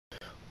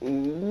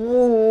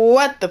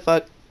What the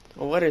fuck?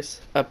 What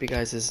is up, you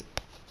guys?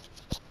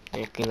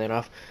 Let me clean that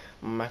off.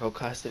 Michael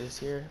Costa is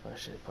here. Oh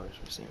shit, probably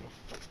should see me.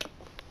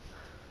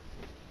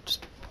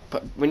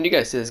 But when you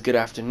guys say this, good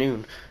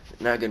afternoon,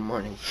 not good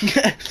morning.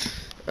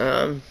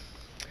 I'm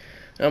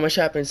gonna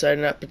shop inside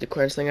and not put the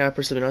Quartz thing out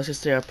for something else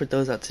yesterday. I'll put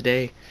those out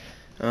today.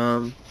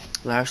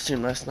 Live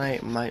stream last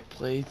night, might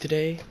play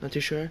today, not too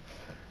sure.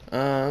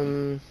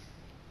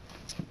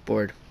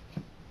 Bored,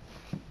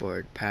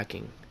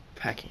 packing,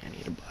 I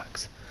need a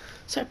box.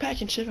 Start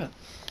packing shit up,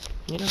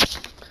 you know,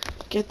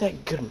 get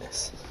that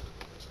goodness.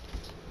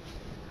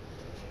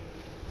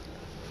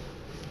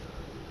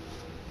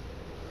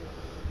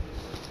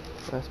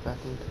 That's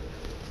packing.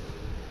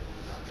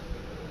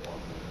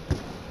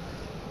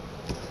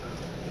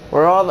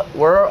 Where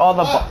are all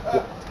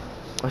the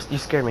you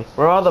scared me.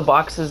 Where are all the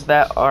boxes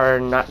that are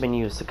not been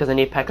used? Because I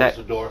need to pack that.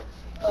 The door.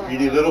 You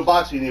need a little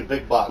box, you need a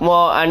big box.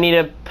 Well, I need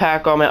to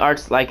pack all my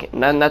arts, like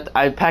not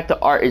I packed the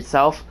art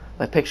itself,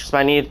 like pictures, but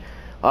I need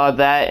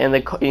that and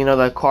the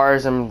the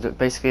cars and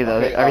basically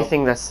the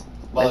everything that's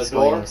the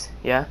door. Used.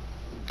 Yeah.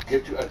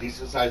 Get you a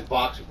decent sized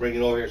box and bring it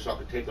over here so I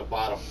can take the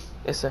bottom.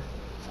 Yes, sir.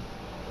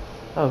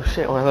 Oh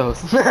shit, one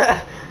of those.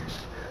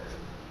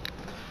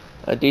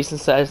 A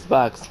decent sized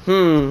box.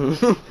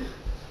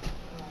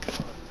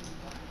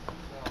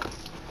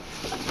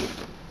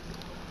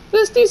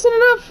 This decent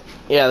enough?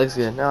 Yeah, looks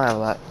good. Now I have a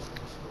lot.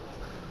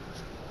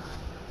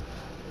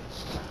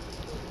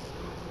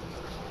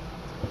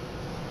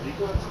 Are you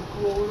going too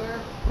cool over there?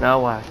 No,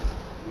 why?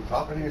 You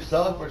talking to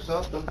yourself or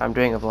something? I'm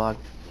doing a vlog.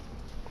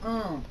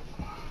 Right,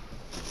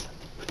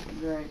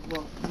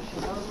 well, you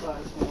should notify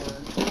us more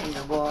in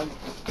your vlog.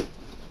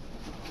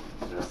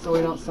 So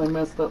we don't say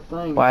messed up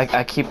things. Well,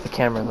 I keep the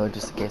camera though,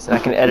 just in case. And I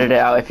can edit it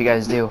out if you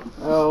guys do.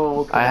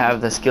 Oh, okay. I have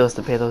the skills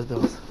to pay those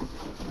bills.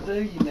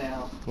 Do you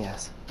now?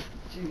 Yes.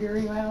 Did you hear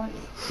him, Alex?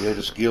 You have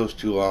the skills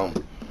to, Pay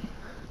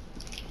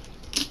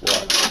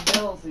what? them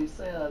bills, he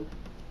said.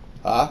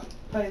 Huh?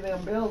 Pay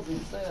them bills, he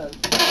said.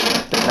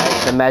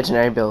 The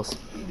imaginary bills.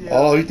 Yeah.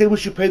 Oh, you think we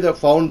should pay the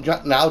phone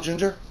now,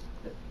 Ginger?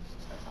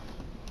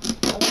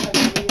 I'll pay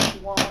you if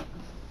you want.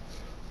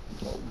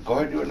 Go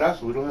ahead and do it now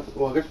so we don't have to.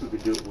 Well, I guess we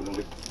could do it when we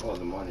get all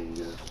the money.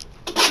 Yes.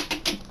 I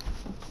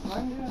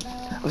can do it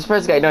now. I'm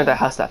surprised you got done at the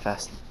house that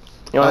fast.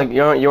 You're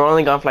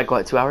only gone for like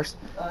what, 2 hours?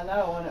 I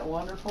know, isn't it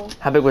wonderful?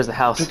 How big was the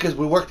house? Because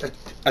we worked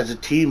as a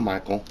team,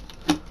 Michael.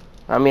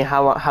 I mean,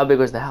 how big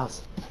was the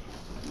house?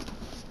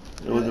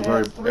 It wasn't It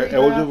has very. 3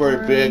 It wasn't very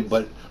bathrooms. big,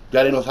 but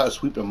Daddy knows how to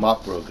sweep them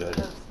up real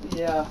good.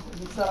 Yeah,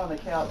 he sat on the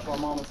couch while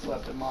Mama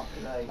swept him off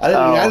today.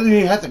 I didn't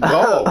even have to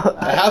go.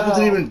 The house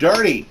wasn't even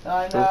dirty.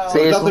 I know. See,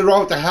 There was nothing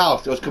wrong with the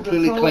house. It was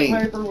completely the clean.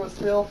 toilet paper was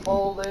still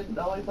folded.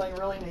 The only thing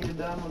really needed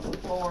done was the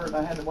floor, and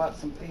I had to wipe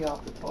some pee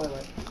off the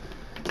toilet.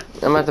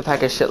 I'm gonna have to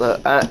pack a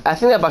shitload. I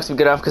think that box would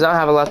be good enough because I don't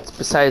have a lot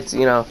besides,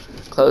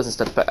 clothes and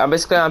stuff. But I'm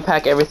basically gonna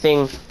unpack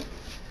everything.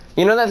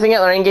 You know that thing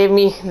that Lorraine gave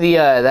me? The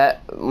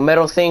that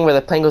metal thing where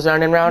the plane goes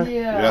round and round?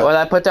 Yeah. Will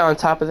I put that on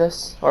top of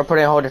this? Or put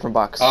it in a whole different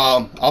box?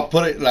 I'll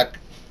put it like.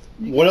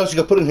 What else you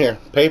gonna put in here?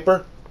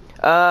 Paper?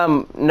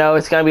 No,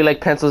 it's gonna be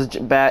like pencils,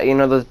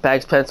 those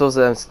bags, pencils,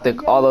 and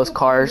all those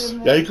cars.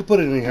 Yeah, you can put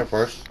it in here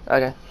first.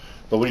 Okay.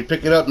 But when you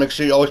pick it up, make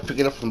sure you always pick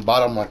it up from the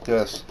bottom like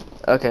this.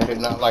 Okay. Okay,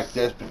 not like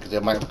this because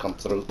it might come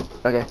through.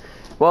 Okay.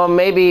 Well,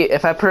 maybe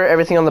if I put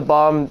everything on the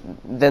bottom,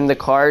 then the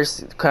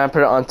cars, can I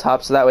put it on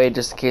top so that way,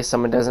 just in case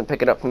someone doesn't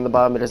pick it up from the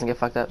bottom, it doesn't get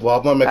fucked up? Well,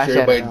 I'm gonna make Actually,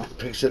 sure I don't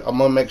everybody picks it. I'm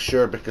gonna make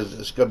sure because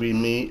it's gonna be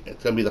me.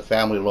 It's gonna be the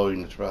family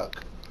loading the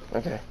truck.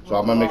 Okay. So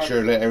I'm gonna make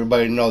sure that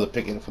everybody know they're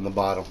picking it from the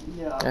bottom.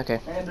 Yeah.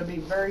 Okay. And to be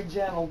very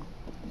gentle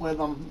with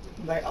them.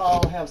 They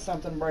all have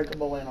something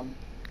breakable in them.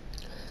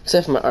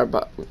 Except for my art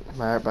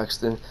box.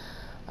 Then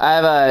I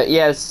have I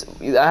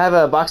have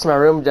a box in my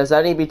room. Does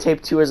that need to be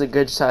taped to, or is it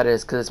good just how it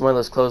is? Because it's one of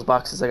those closed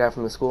boxes I got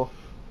from the school.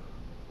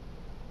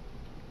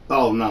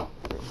 Oh no.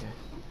 Okay.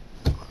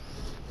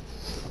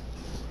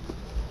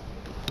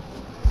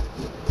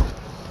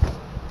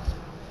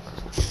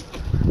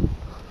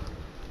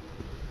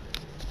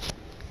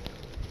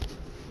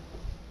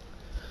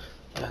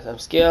 Got some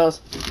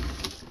skills.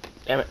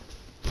 Damn it.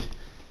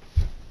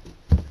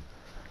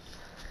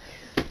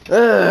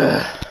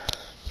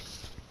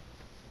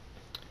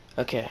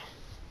 Okay.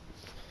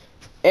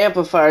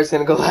 Amplifier's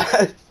gonna go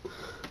live.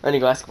 I need to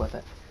go ask about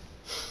that.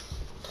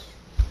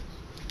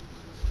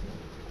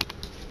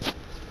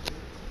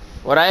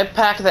 Would I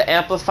pack the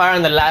amplifier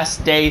on the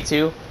last day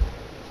too?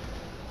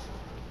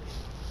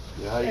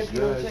 Yeah, you If you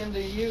good. intend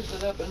to use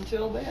it up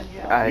until then,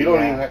 yeah. You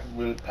don't yeah. even have to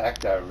really pack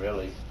that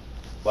really,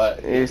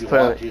 but You if just you put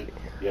want it- to,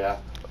 yeah,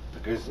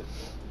 because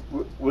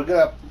we're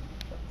gonna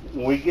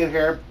when we get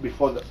here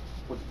before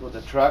with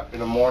the truck in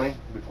the morning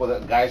before the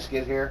guys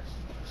get here,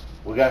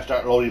 we gotta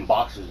start loading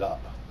boxes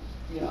up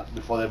Yeah.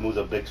 before they move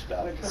the big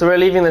stuff. So we're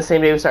leaving the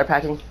same day we start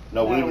packing?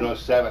 No, we're No. leaving on the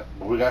 7th,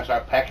 but we're gonna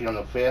start packing on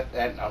the 5th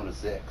and on the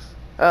 6th.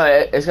 Oh,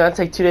 it's gonna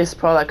take 2 days to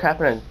put all that crap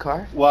in a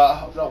car? Well,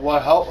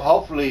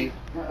 hopefully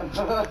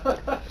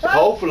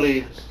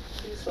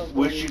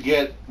we should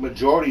get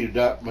majority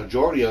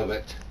of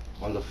it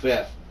on the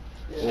 5th.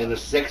 And then the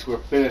 6th, we'll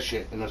finish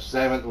it. And the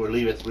 7th, we'll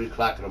leave at 3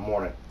 o'clock in the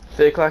morning.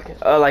 3 o'clock?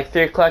 Oh, like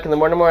 3 o'clock in the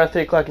morning or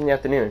 3 o'clock in the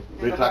afternoon?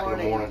 3 o'clock in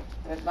the morning.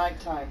 At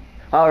nighttime.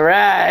 All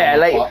right. I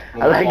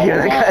like doing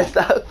that kind of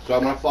stuff. So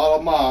I'm gonna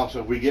follow Mom.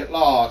 So if we get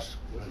lost,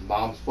 it's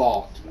Mom's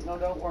fault. No,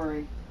 don't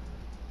worry.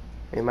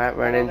 We might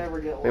run in. Never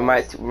get lost. We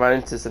might run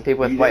into some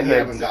people with You white hoods.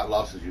 haven't got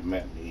lost as you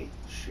met me.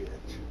 Shit.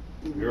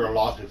 You were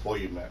lost before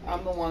you met me.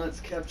 I'm the one that's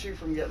kept you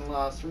from getting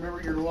lost.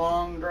 Remember your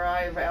long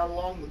drive out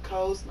along the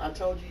coast, and I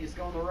told you was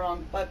going the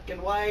wrong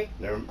fucking way?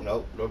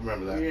 Nope, don't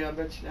remember that. Yeah, I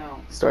bet you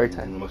don't. Story It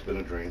time. must have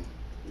been a dream.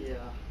 Yeah.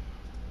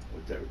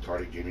 With that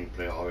retarded game you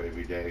play all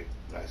every day,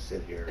 and I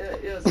sit here.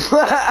 It is.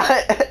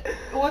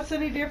 What's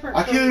any different?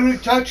 I can't even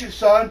touch it,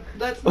 son.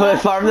 That's What,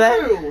 not farm that?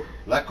 true.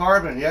 Like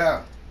carbon,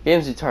 yeah.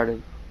 Game's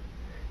retarded.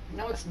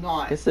 No, it's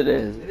not. Yes, it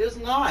is. It is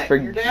not. For-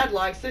 Your dad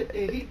likes it,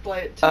 and he'd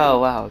play it too. Oh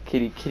wow,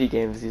 kitty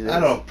games. These I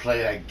days. don't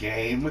play that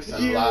game. It's a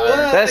You liar. would.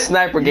 That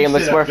sniper You game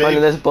looks said a more fun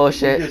than big- this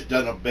bullshit. You just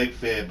done a big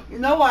fib.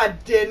 No, I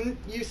didn't.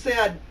 You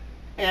said,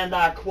 and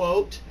I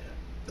quote,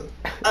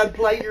 I'd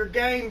play your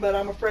game, but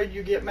I'm afraid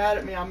you get mad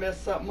at me. I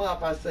messed something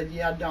up. I said,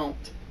 yeah, I don't.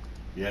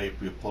 Yeah,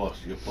 you pull a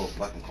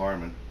fucking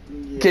Carmen.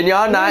 Yeah. Can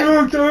y'all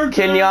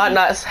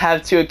not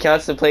have 2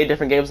 accounts to play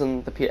different games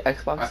on the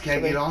Xbox? I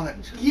can't get on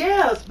it.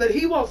 Yes, but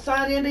he won't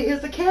sign into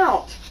his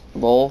account.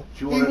 Lol. She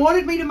He wanted-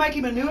 wanted me to make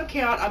him a new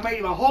account. I made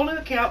him a whole new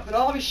account, put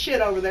all of his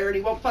shit over there, and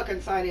he won't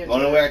fucking sign in. The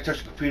only way I touch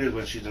the computer is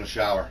when she's in the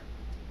shower.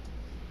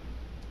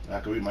 I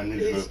can read my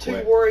news real He's too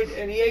quick. worried,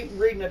 and he ain't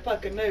reading the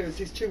fucking news.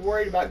 He's too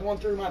worried about going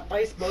through my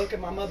Facebook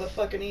and my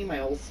motherfucking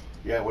emails.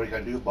 Yeah, what are you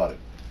gonna do about it?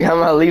 I'm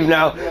gonna leave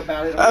now. Do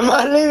about it. I'm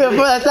gonna leave it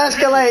before that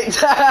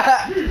escalates.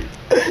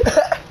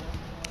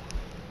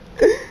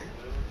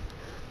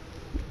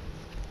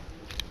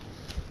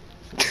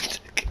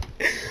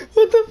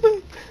 What the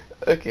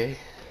fuck? Okay.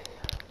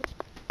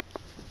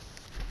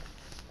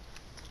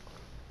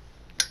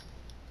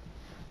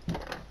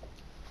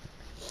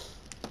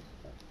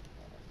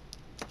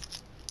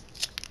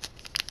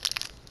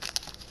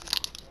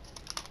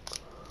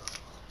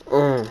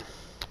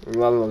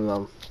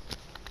 Nom.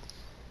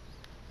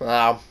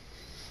 Wow.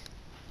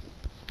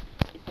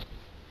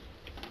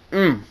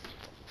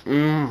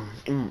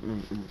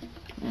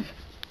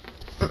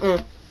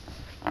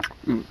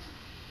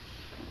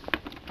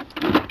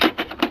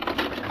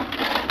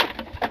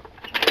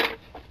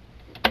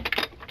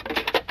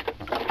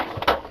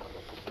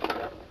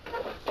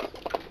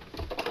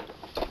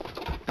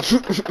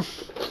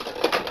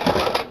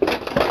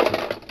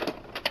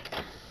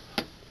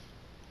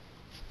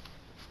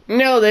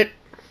 Nailed it.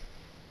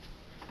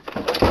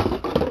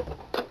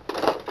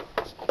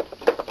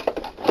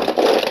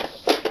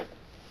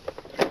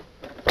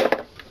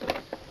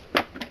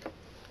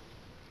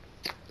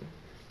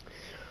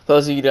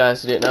 Those of you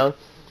guys who didn't know,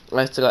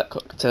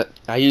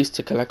 I used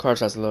to collect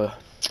cards as a little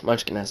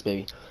munchkin ass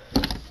baby.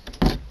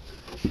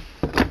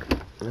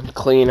 And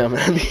clean them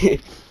and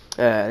be.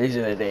 These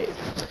are the days.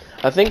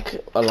 I think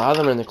a lot of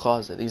them are in the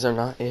closet. These are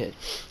not it.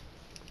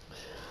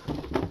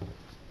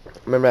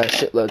 Remember I had a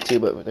shitload too,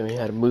 but then we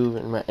had to move,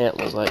 and my aunt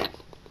was like,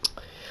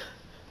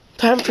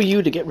 "Time for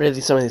you to get rid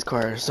of some of these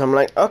cards." So I'm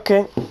like,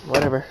 "Okay,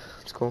 whatever,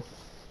 it's cool."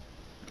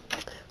 I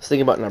was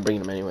thinking about not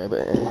bringing them anyway,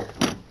 but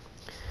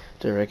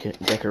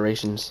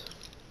decorations.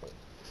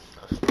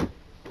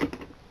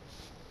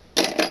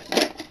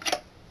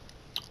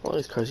 All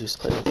these cards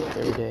used to play with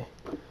every day.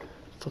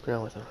 Fuck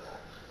around with them.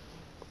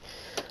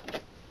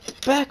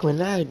 Back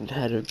when I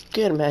had a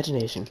good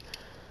imagination.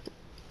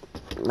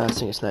 Not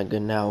saying it's not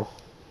good now,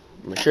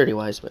 maturity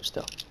wise, but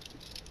still.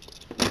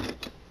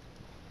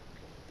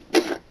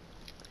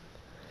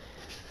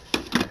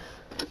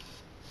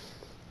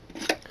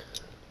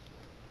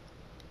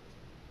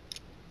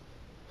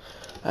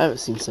 I haven't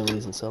seen some of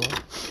these in so long.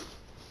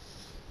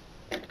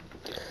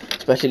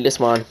 Especially this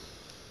one.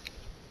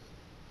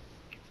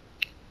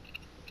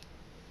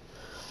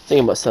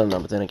 Thinking about selling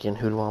them, but then again,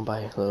 who'd want to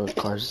buy little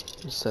cars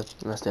and stuff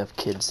unless they have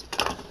kids?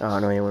 I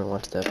don't know anyone who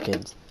wants to have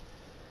kids.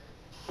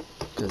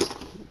 Because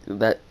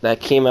that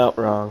came out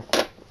wrong.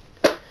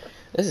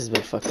 This has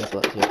been fucked up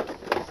too.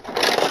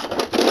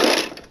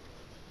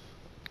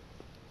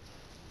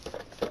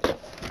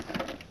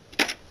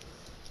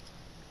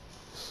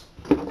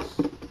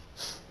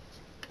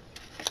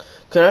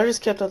 Could I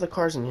just kept all the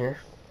cars in here?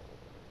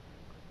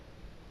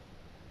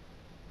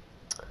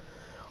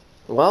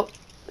 Well,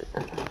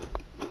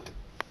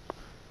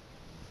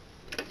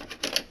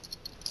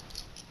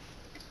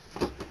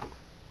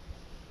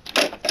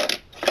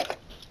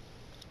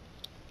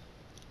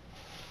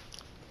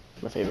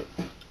 my favorite.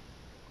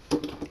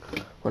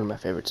 One of my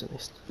favorites, at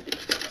least.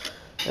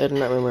 I do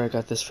not remember where I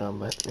got this from,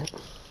 but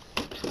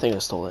I think I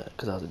stole it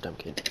because I was a dumb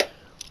kid.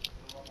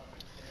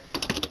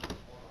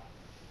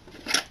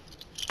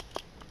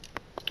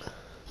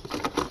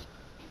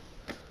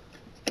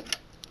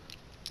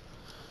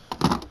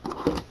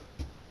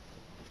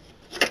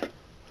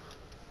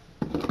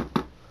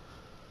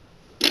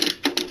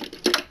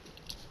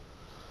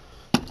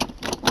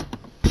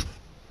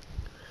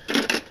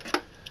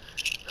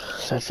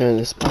 So I figured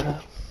this part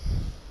out.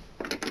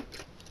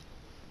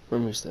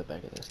 Let me step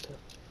back at this too.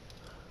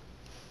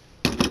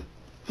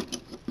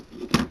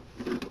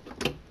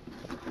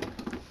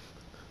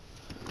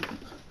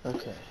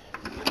 Okay.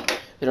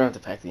 You don't have to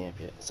pack the amp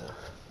yet, so.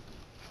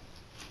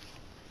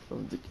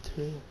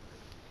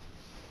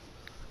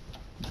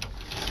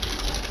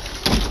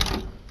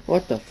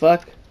 What the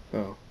fuck?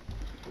 Oh.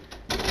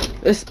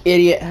 This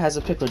idiot has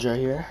a pickle jar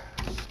here.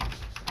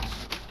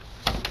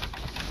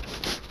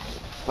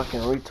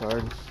 Fucking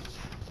retard.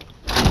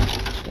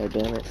 God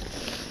damn it.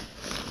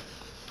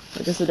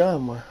 I guess I don't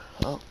have more.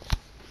 Oh.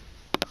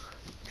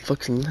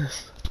 Fucking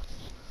this.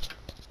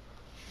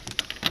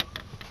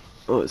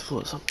 Oh, it's full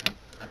of something.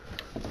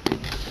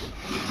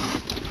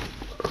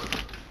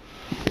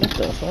 What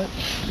the fuck?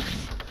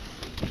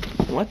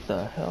 What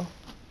the hell?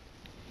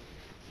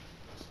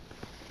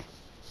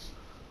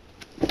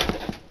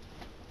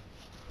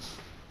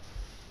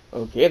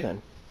 Okay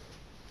then.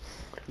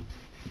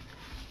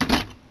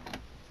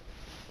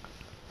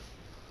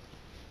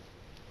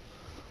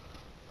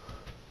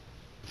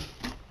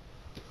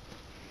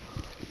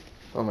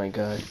 Oh my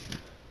god.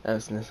 That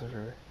was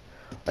necessary.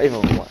 I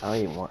don't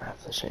even want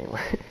half this shit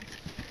anymore.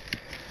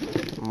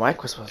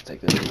 Mike was supposed to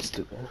take this. It's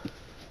stupid.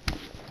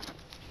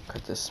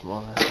 Cut this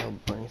small ass little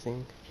bunny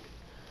thing.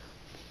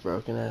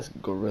 Broken ass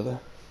gorilla.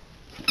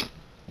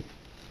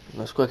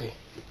 No squeaky.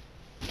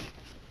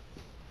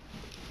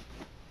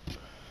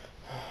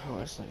 Oh,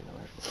 that's not gonna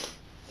work.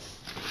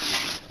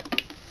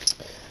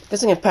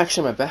 Guess I can pack shit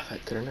in my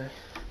backpack, couldn't I?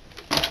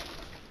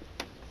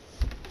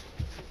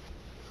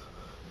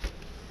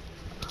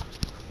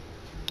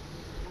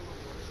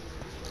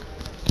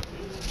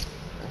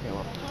 Okay,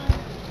 well,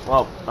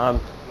 Well,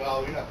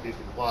 you're not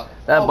thinking what?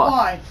 that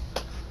Why?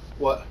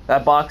 What?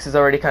 that box is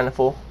already kind of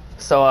full.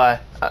 So,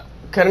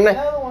 couldn't I?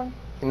 Another one.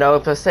 No,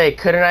 per se,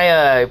 couldn't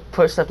I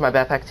put stuff in my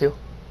backpack too?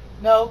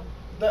 No,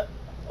 The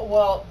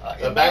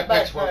in that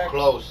backpacks were backpack,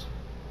 closed.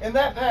 in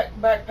that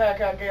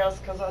backpack, I guess,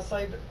 because I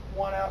saved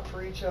one out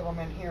for each of them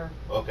in here.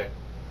 Okay.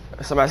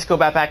 So my school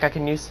backpack I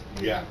can use.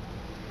 Yeah.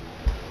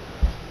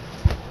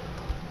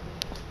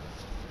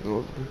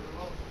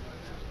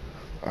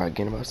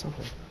 Arguing about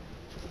something.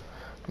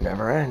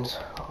 Never ends.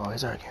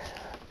 Always arguing.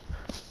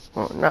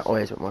 Well, not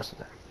always, but most of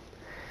the time.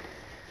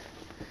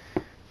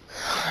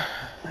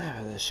 I've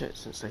had this shit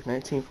since like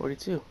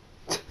 1942.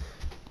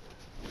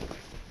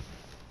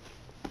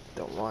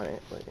 Don't want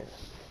it, but yeah.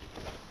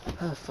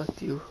 How the fuck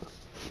do you...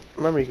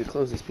 Remember you could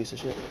close this piece of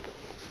shit.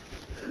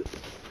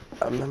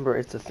 I remember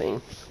it's a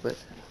thing, but...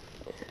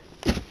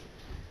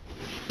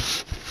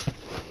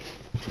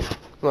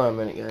 Hold on a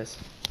minute, guys.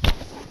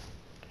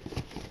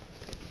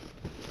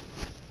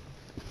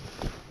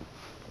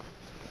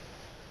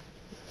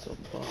 So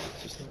box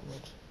is not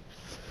much.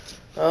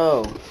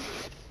 Oh.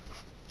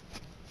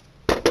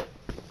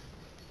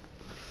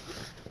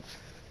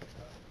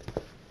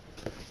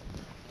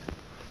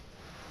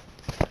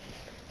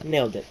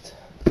 Nailed it.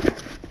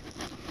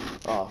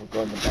 Oh,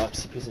 go in the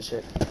box, you piece of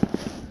shit.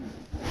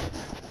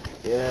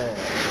 Yeah.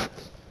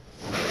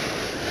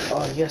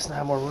 Oh, yes, now I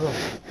have more room.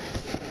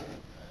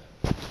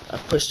 I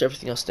pushed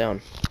everything else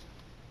down.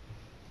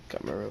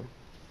 Got my room.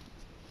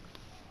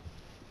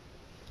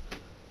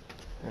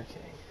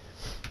 Okay.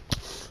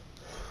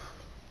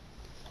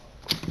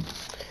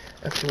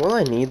 Actually, will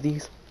I need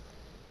these?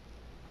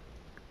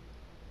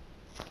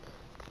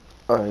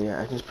 Oh,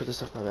 yeah, I can just put this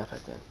stuff in my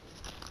backpack then.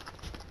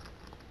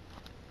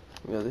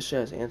 Yo, this shit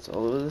has ants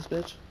all over this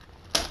bitch.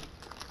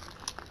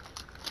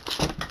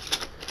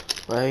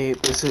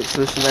 Right, the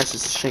solution is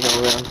just shake it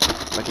around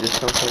like it just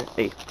comes here.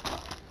 Hey.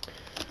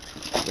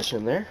 Push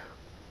in there.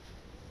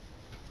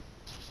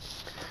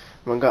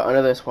 I'm gonna go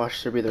under this, wash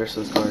should be the rest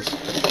of those cars.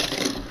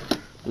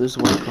 There's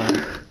one car.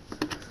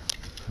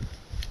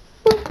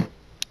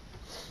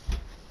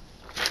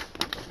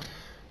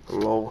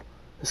 Lol,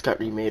 this got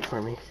remade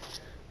for me.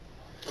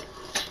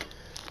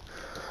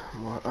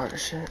 More art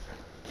shit.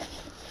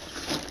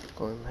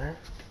 Go in there.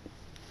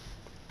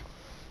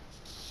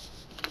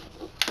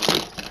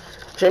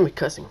 Shouldn't be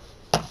cussing.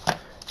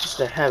 Just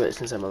a habit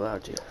since I'm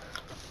allowed to.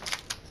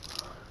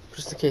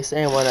 Just in case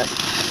anyone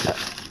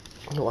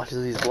who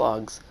watches these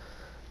vlogs,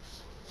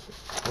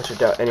 which I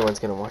doubt anyone's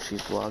gonna watch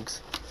these vlogs,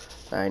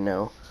 I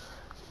know.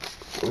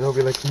 And they'll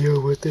be like,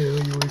 yo, what the hell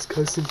you always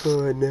cussing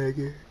for,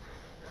 nigga?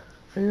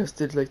 I just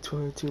did like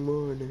 22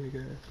 more,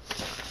 nigga.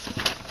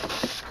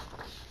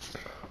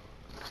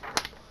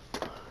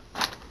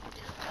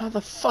 How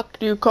the fuck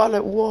do you call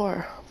it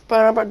war?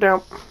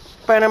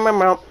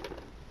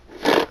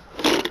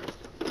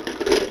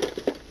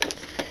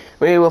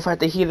 We will fight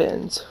the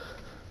heathens.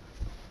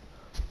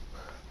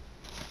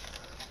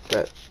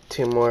 Got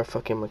 2 more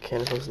fucking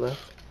mechanicals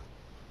left.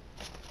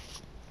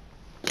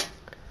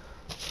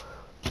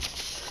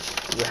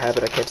 It's a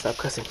habit, I can't stop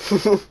cussing. I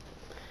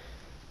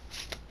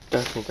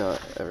think I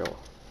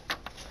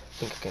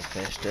think I can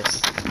finish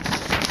this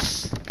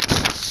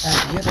at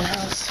the other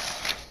house.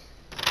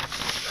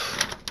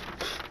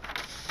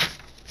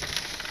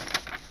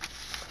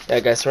 Yeah,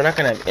 guys, so we're not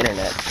gonna have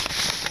internet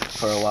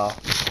for a while.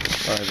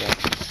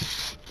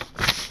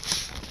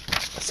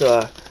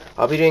 So,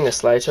 I'll be doing a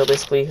slideshow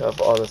basically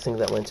of all the things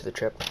that went to the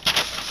trip,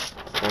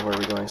 and where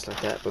we're going,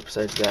 stuff like that. But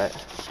besides that,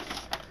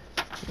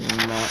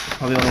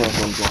 probably only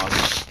have one vlog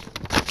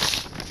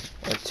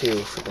or two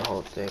for the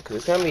whole day, because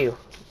it's gonna be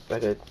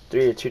like a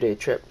 3 or 2 day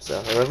trip.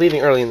 So we're leaving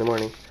early in the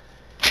morning.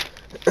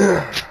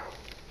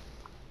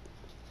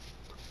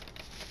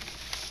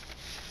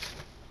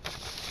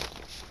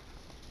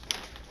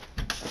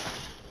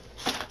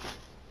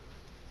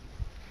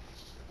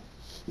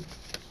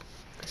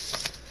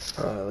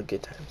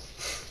 Good times.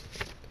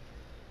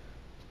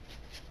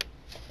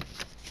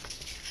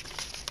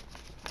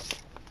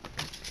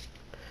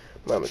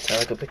 My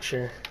Metallica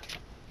picture.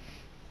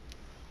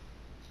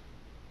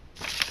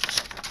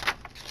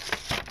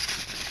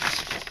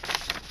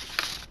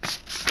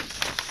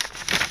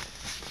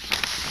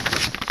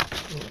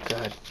 Oh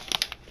God.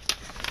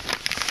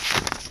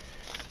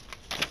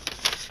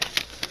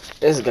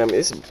 This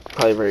is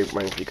probably very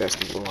boring for you guys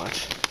to even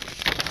watch.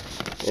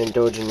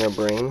 Indulge in your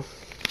brain.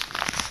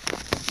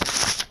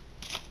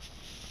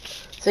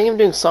 I think I'm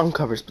doing song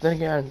covers, but then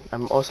again,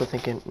 I'm also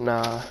thinking,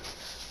 nah,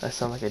 I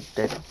sound like a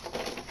dead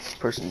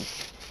person.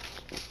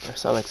 I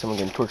sound like someone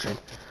getting tortured.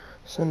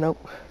 So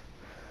nope.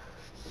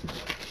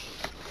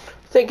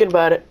 Thinking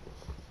about it.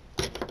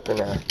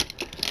 And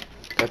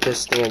got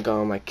this thing I got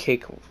on my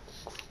cake a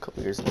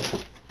couple years ago.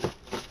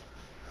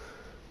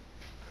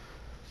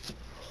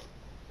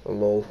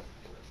 Lol.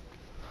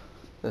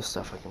 This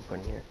stuff I can put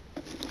in here.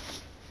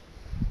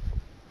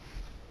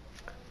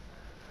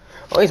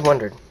 Always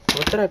wondered,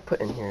 what did I put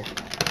in here?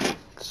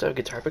 Does I have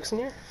guitar picks in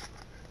here?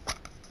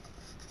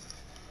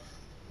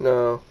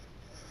 No.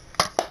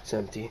 It's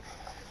empty.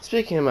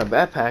 Speaking of my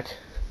backpack,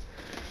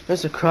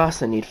 there's a cross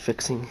that needs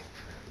fixing.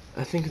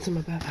 I think it's in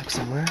my backpack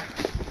somewhere.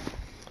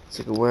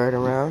 So I can wear it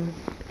around.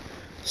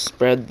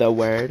 Spread the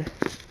word.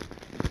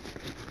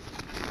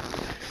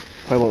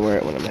 I won't wear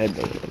it when I'm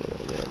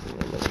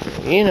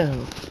headbanging. You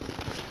know.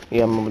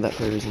 Yeah, I remember that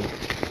for a reason.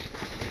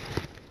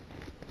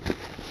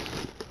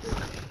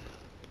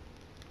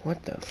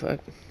 What the fuck?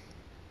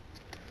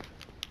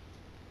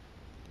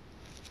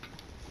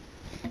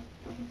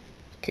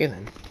 Okay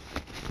then.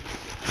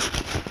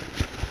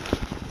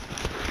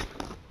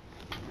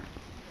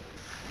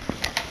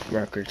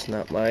 Record's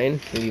not mine.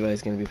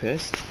 Levi's gonna be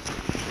pissed.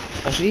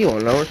 Actually, you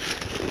won't know.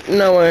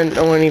 No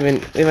one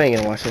even. Levi ain't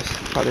gonna watch this.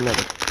 Probably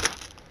never.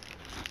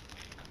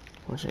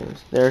 Watch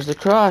this. There's the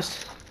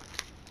cross.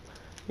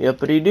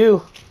 Yuppity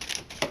do.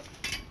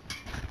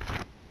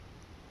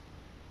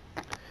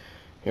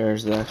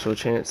 Here's the actual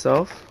chain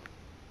itself.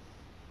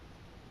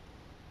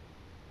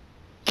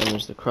 And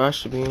there's the cross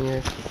should be in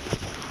here.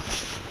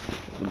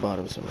 The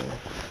bottom somewhere.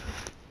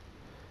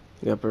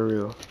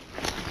 Yupperoo.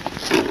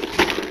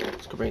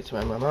 Let's go bring it to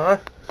my mama.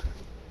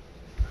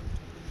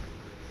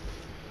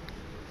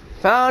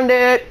 Found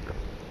it!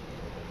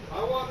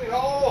 I want it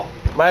all.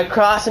 My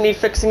cross need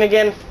fixing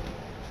again.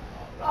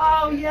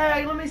 Oh,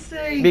 yay, let me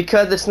see.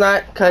 Because it's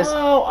not, because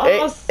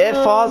awesome. it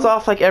falls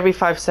off like every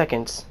 5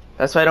 seconds.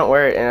 That's why I don't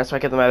wear it, and that's why I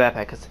kept it in my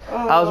backpack. Cause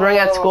I was wearing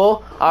it at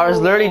school. I was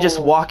literally just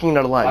walking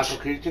to lunch.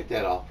 Michael, can you take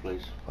that off,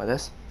 please? What,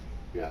 this?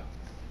 Yeah.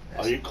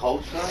 Are you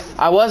cold, son?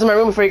 I was in my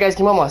room before you guys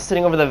came home. I was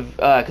sitting over the,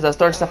 because I was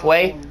throwing stuff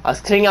away. I was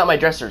cleaning out my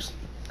dressers.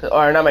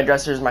 Or not my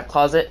dressers, my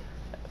closet.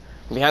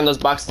 Behind those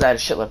boxes, I had a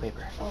shitload of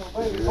paper. Oh,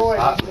 baby boy,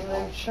 it's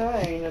a new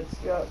chain. It's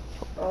got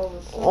all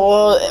the stuff.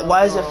 Well,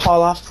 why does it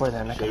fall off for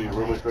then? So your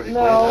room is pretty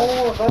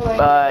No,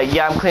 that ain't.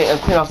 Yeah, I'm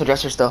cleaning off the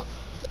dresser still.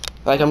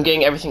 Like, I'm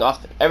getting everything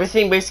off.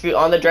 Everything basically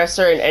on the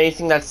dresser, and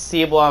anything that's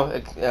seeable,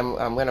 I'm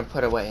gonna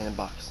put away in a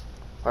box.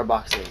 Or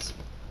boxes.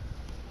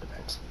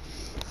 Depends.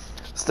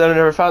 Still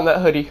never found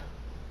that hoodie.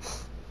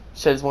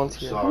 Sheds once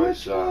here. Sorry, Which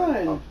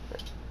son. one?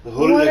 The The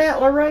hoodie one is...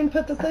 Aunt Lorraine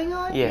put the thing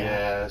on? Yeah.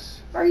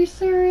 Yes. Are you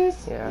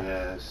serious? Yeah.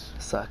 Yes.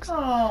 Sucks.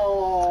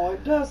 Oh,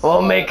 it does.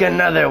 We'll suck. make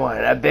another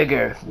one, a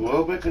bigger.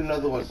 We'll make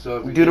another one, so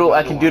if you Doodle, do I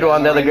another can one, doodle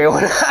on the other gray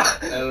one.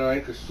 And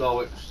Lorraine can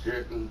sew it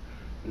straight, and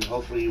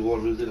hopefully you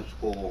won't lose it in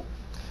school.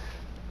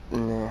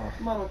 Nah.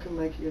 Mama can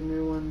make you a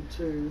new one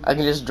too. I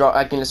can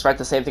just write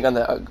the same thing on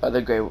the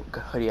other gray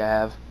hoodie I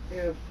have.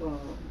 If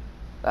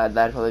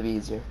That'd probably be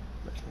easier.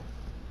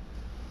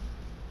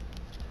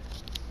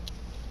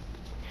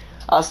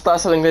 I also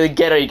thought something really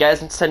ghetto. You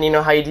guys said you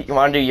know how you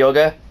want to do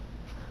yoga?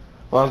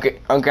 Well,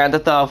 on Grand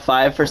Theft Auto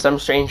 5, for some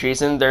strange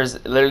reason,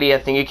 there's literally a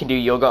thing you can do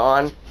yoga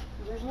on.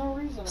 there's no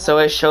reason. So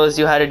it shows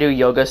you how to do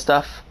yoga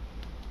stuff.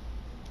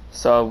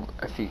 So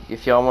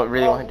if y'all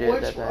really want to do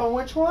it, On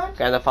which one?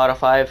 Grand Theft Auto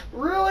 5.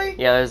 Really?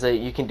 Yeah,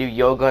 you can do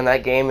yoga in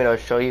that game, and it'll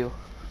show you.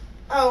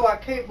 Oh, I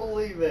can't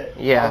believe it. I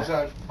was Yeah.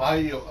 trying to buy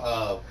you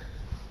a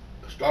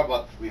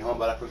Starbucks to be home,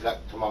 but I forgot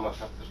to mom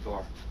myself at the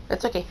store.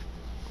 That's okay.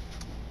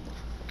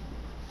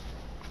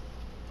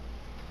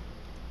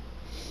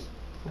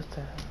 What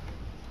the hell?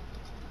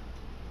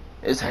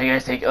 Is how you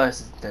guys take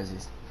us? Does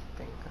this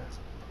thing?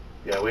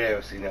 Yeah, we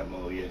haven't seen that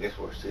movie yet. I guess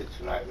we'll see it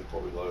tonight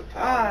before we go to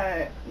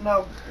town.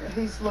 No,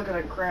 he's looking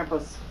at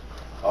Krampus.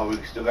 Oh, we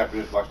still got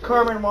to watch the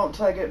Carmen won't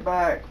take it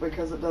back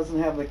because it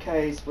doesn't have the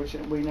case, which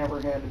we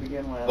never had to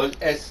begin with. But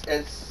it's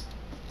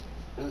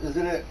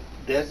isn't it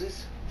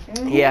Desi's?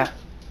 Yeah.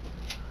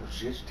 Well,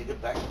 she just take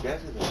it back to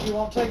Desi then. She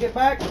won't take it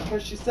back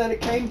because she said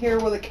it came here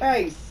with a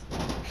case.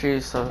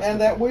 She's so. And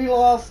that we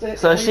lost it.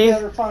 So and we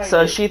better find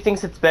it. she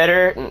thinks it's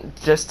better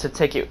just to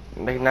take it,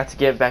 like not to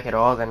give it back at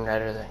all, than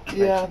rather than.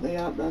 Yeah,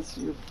 that's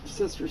your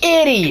sister's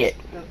Idiot.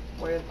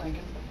 way of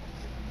thinking.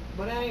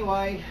 But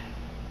anyway,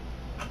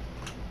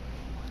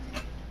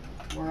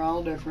 we're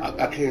all different.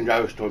 I can't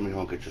drive a store me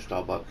home, get your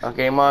Starbucks.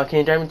 Okay, Mom, can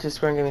you drive me to the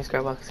store and give me a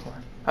Starbucks? Come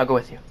on. I'll go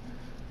with you.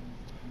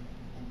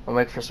 I'll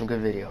make for some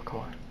good video. Come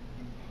on.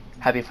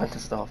 Happy fun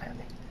to the whole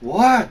family.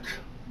 What?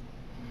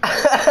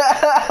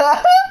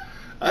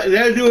 I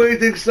didn't do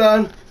anything,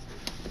 son.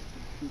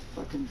 You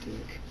fucking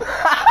dick.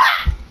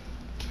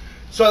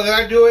 So did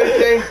I do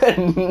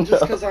anything? No.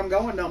 Just because I'm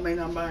going don't mean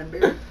I'm buying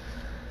beer.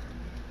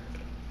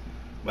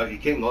 But you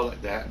can't go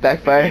like that.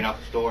 Backfire. Out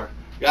the store.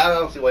 Yeah, I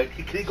don't see why.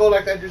 Can he go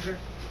like that, Juicer?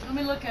 Let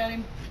me look at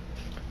him.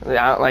 I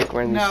don't like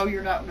wearing these. No,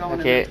 you're not going.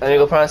 Okay, let me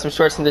go put on some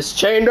shorts in this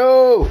chain.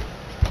 No!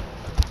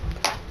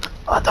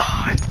 I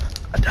died.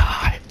 I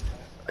died.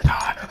 I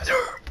died. I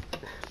died.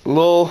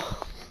 Lol.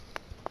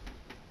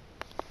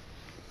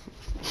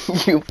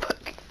 You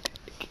fucking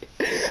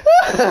dick.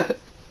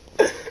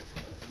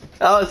 That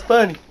was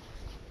funny.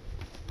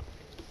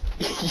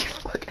 You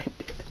fucking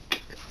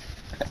dick.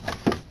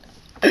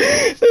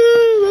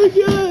 Oh my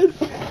god.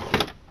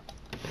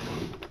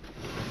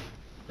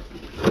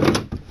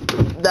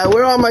 Did I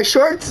wear all my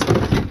shorts?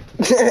 Oh,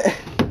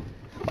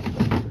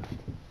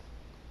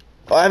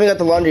 I haven't got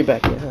the laundry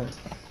back yet, huh?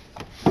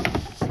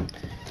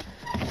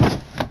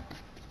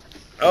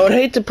 I would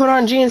hate to put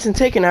on jeans and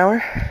take an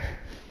hour.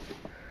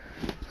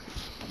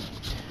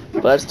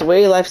 But that's the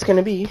way life's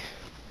gonna be.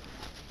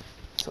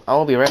 So I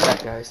will be right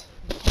back, guys.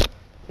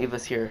 Leave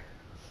us here.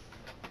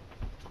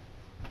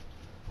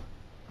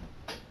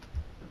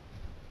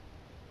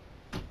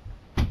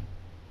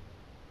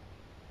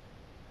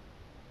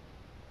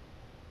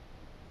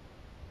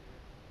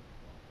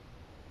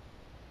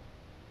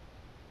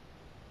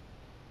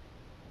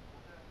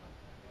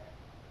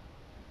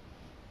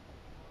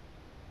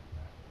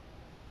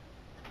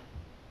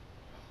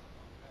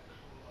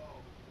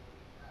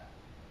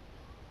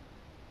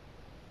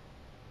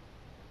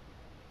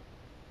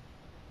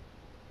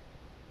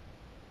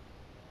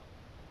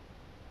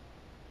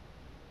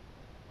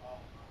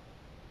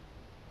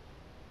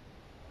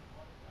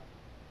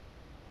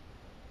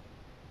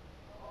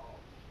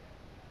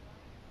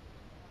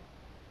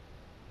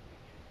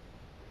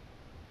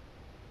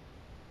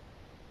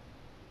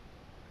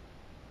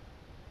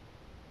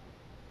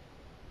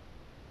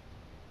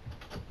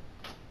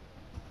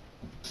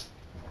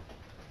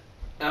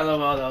 I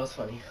love all that was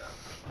funny.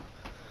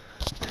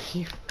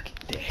 You fucking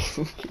dick.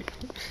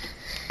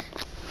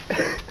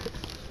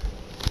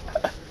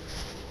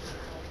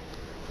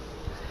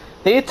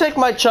 He took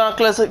my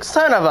chocolates like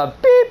son of a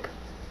beep.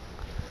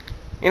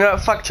 You know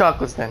what? Fuck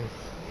chocolates then.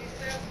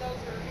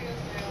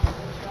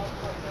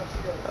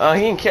 Oh,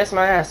 he can kiss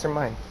my ass or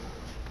mine.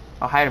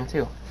 I'll hide him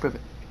too. Prove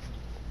it.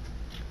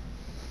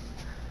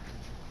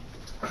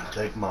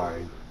 Take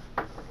mine.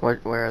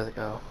 Where are they?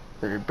 Oh,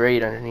 they're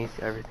braid underneath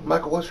everything.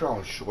 Michael, what's wrong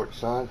with shorts,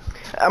 son?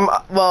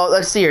 Well,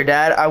 let's see here,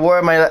 Dad. I wore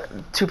my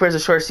 2 pairs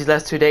of shorts these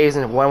last 2 days,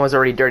 and one was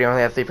already dirty. I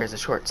only have 3 pairs of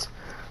shorts.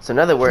 So in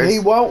other words, He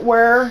won't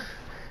wear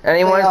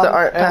any ones that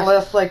aren't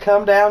unless they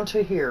come down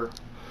to here.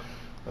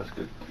 That's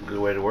a good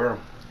way to wear them.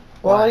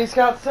 Well, Why? he's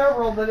got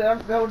several that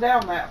don't go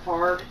down that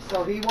far,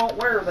 so he won't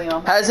wear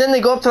them. As in they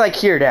go up to like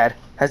here, Dad.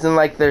 As in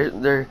like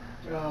they're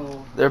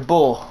Oh,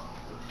 bull.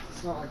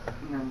 it's not like,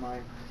 never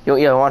mind. You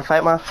want to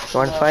fight, Ma? You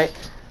want to fight?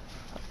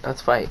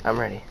 Let's fight. I'm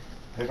ready.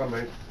 Take them,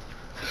 babe.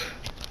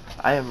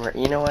 I am ready.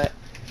 You know what?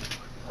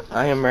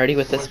 I am ready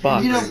with this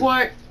box. You know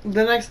what?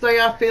 The next day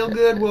I feel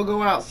good, we'll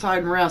go outside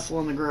and wrestle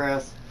in the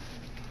grass.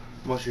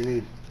 What you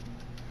need?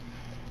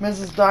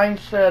 Mrs. Dine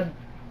said,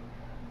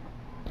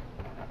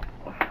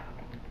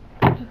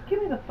 just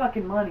give me the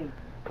fucking money.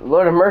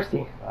 Lord of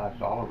mercy. That's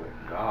all of it.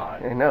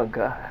 God. I know,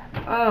 God.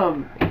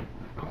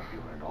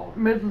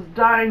 Mrs.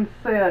 Dine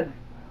said,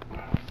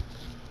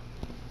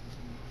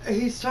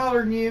 he's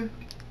taller than you.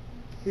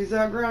 He's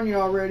outgrown you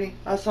already.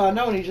 I said, I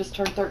know, and he just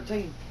turned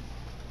 13.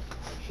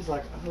 She's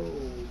like, oh.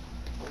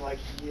 I'm like,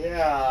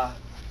 yeah.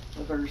 I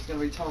figured he's going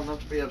to be tall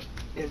enough to be an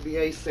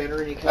NBA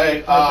center, and he can Hey,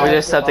 we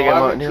just have to get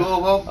I'll one. have 2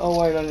 of them,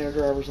 Oh, wait, I need a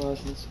driver's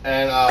license.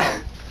 and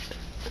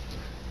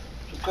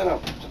some kind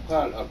of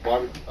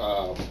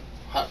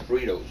hot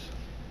burritos.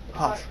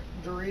 Hot.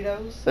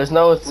 Doritos? There's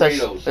no such.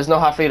 Burritos. There's no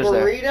hot Fritos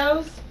there.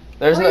 Burritos?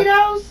 There's no.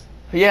 Burritos?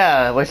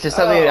 Yeah, which is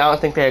something I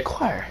don't think they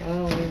acquire. I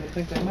don't even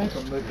think they make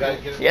them. But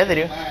Yeah, they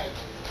do.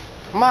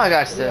 Come on,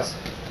 guys, this.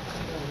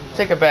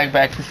 Take a bag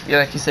back. Yeah,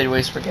 like you said, you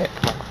always forget.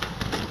 Come on.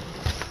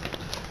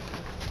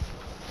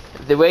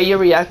 The way you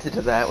reacted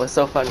to that was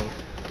so funny.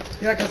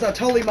 yeah, because I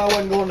told him I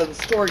wasn't going to the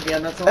store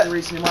again. That's the only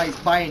reason why he's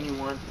buying you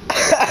one.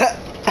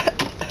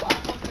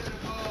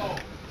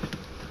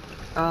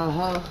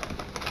 Uh-huh.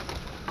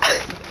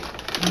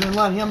 And then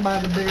let him buy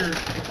the beer.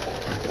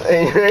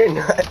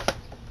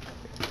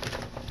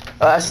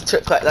 Oh,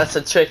 that's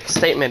a trick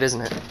statement,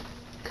 isn't it?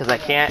 Because I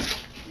can't.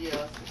 Yes,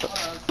 it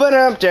was.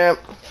 Jump.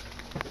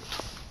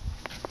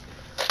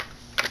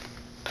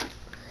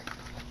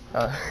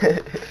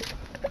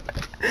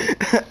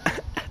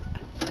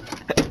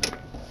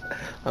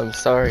 I'm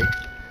sorry.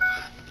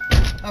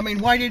 I mean,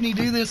 why didn't he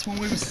do this when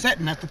we was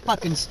sitting at the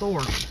fucking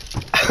store?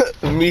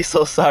 Me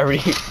so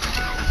sorry.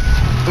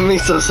 Me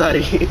so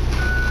sorry.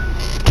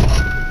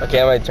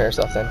 Okay, I might turn this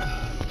off then.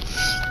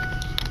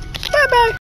 Bye bye.